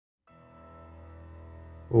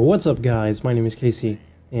What's up, guys? My name is Casey,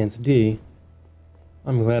 and today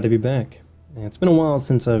I'm glad to be back. And it's been a while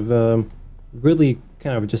since I've really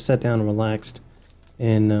kind of just sat down and relaxed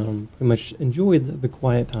and pretty much enjoyed the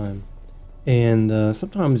quiet time. And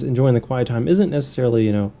sometimes enjoying the quiet time isn't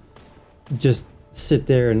necessarily, just sit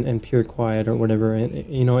there and pure quiet or whatever. And,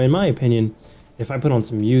 in my opinion, if I put on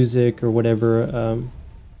some music or whatever,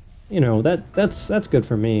 that's good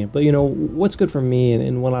for me. But what's good for me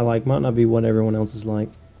and what I like might not be what everyone else is like,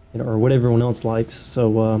 or what everyone else likes.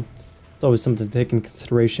 So it's always something to take in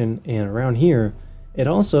consideration. And around here, it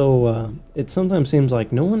also it sometimes seems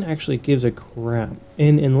like no one actually gives a crap.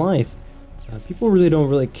 In life, people really don't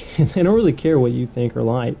they don't really care what you think or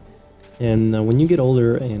like. And when you get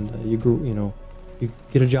older and you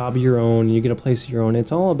get a job of your own, you get a place of your own,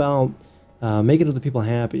 it's all about making other people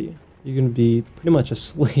happy. You're going to be pretty much a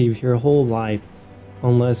slave your whole life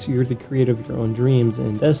unless you're the creator of your own dreams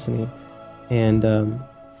and destiny. And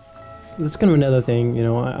that's kind of another thing,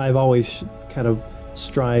 I've always kind of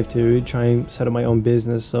strive to try and set up my own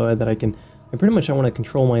business so that I want to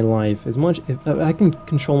control my life as much. If I can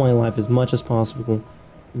control my life as much as possible,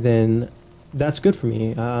 then that's good for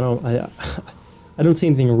me. I don't see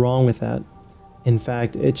anything wrong with that. In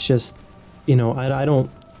fact, it's just, I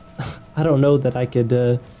don't know that I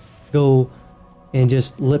could go and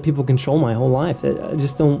just let people control my whole life. I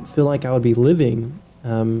just don't feel like I would be living.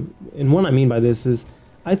 And what I mean by this is,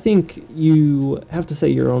 I think you have to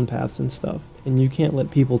set your own paths and stuff, and you can't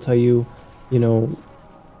let people tell you,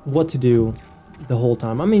 what to do the whole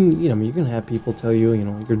time. I mean, you're gonna have people tell you,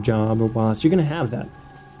 your job or boss. You're gonna have that.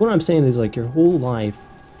 What I'm saying is, like, your whole life,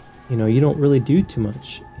 you don't really do too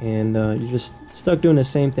much, and you're just stuck doing the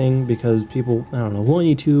same thing because people, I don't know, want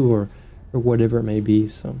you to, or whatever it may be.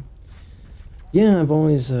 So yeah, I've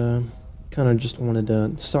always kind of just wanted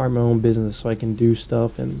to start my own business so I can do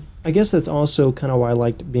stuff, and I guess that's also kind of why I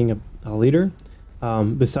liked being a leader.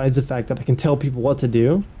 Besides the fact that I can tell people what to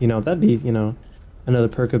do, that'd be, another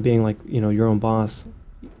perk of being, like, your own boss.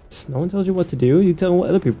 No one tells you what to do, you tell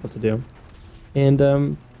other people what to do. And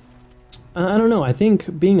I don't know, I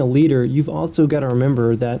think being a leader, you've also got to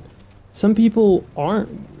remember that some people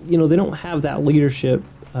aren't, they don't have that leadership,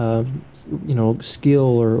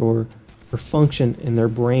 skill or function in their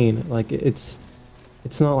brain. Like, it's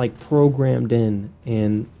not like programmed in,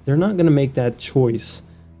 and they're not going to make that choice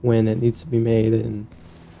when it needs to be made. And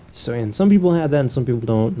some people have that and some people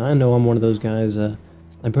don't, and I know I'm one of those guys. I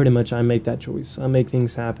make that choice. I make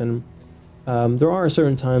things happen. There are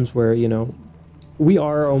certain times where, we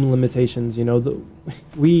are our own limitations.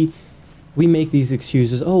 We make these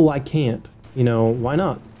excuses. Oh, I can't, why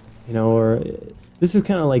not? Or this is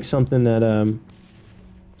kind of like something that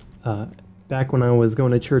back when I was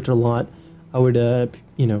going to church a lot, I would,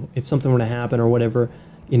 if something were to happen or whatever,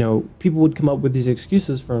 people would come up with these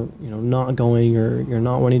excuses for, not going, or you're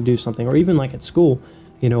not wanting to do something, or even like at school,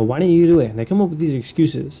 why didn't you do it? And they come up with these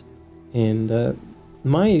excuses. And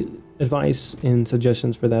my advice and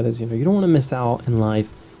suggestions for that is, you don't want to miss out in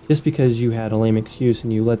life just because you had a lame excuse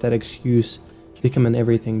and you let that excuse become an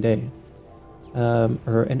everything day,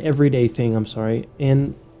 or an everyday thing, I'm sorry.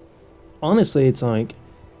 And honestly, it's like,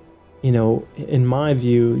 in my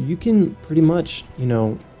view, you can pretty much,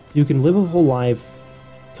 you can live a whole life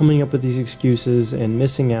coming up with these excuses and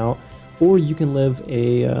missing out, or you can live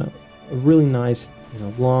a really nice,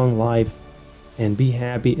 long life and be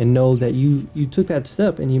happy and know that you took that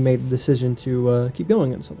step and you made the decision to keep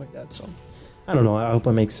going and stuff like that. So I don't know, I hope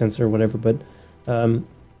I make sense or whatever, but I'm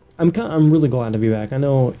really glad to be back. I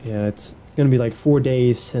know, yeah, it's gonna be like 4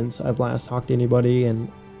 days since I've last talked to anybody,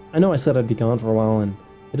 and I know I said I'd be gone for a while, and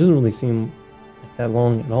it doesn't really seem like that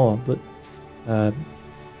long at all, but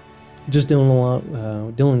just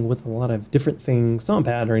dealing with a lot of different things. Not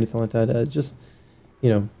bad or anything like that. Just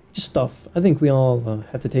stuff. I think we all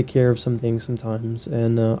have to take care of some things sometimes,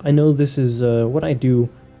 and I know this is what I do.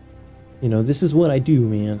 This is what I do,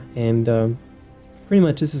 man, and pretty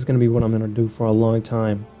much this is going to be what I'm going to do for a long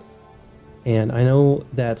time. And I know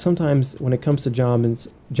that sometimes when it comes to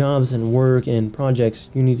jobs and work and projects,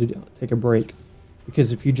 you need to take a break.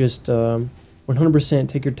 Because if you just 100%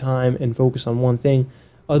 take your time and focus on one thing,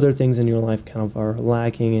 other things in your life kind of are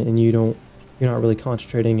lacking, and you're not really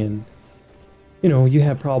concentrating, and you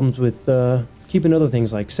have problems with keeping other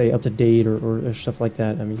things, like, say, up to date or stuff like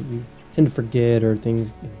that. I mean, you tend to forget, or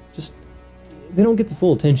things just, they don't get the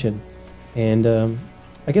full attention. And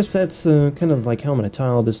I guess that's kind of like how I'm going to tie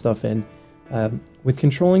all this stuff in. With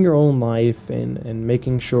controlling your own life and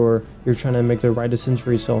making sure you're trying to make the right decisions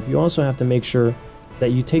for yourself, you also have to make sure that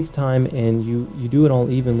you take the time and you do it all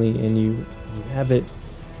evenly, and you have it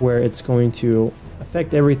where it's going to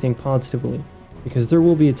affect everything positively. because there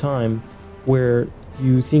will be a time where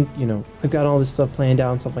you think, you know, I've got all this stuff planned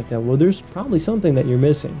out and stuff like that. Well, there's probably something that you're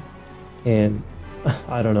missing, and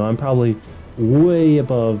I don't know, I'm probably way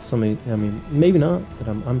above somebody. I mean, maybe not, but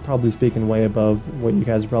I'm probably speaking way above what you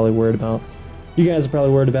guys are probably worried about. You guys are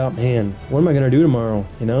probably worried about, man, what am I gonna do tomorrow,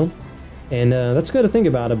 you know? And that's good to think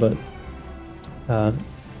about it, but I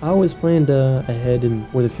always planned ahead and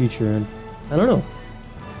for the future, and I don't know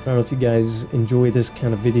if you guys enjoy this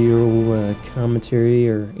kind of video commentary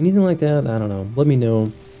or anything like that. I don't know. Let me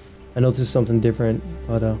know. I know this is something different,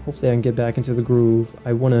 but hopefully I can get back into the groove.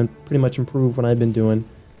 I want to pretty much improve what I've been doing.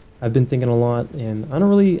 I've been thinking a lot, and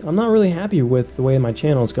I'm not really happy with the way my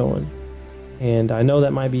channel is going. And I know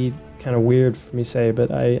that might be kind of weird for me to say,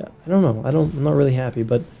 but I don't know. I'm not really happy,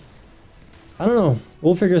 but I don't know.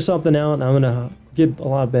 We'll figure something out, and I'm gonna get a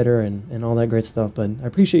lot better and all that great stuff. But I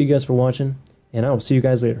appreciate you guys for watching, and I will see you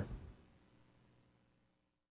guys later.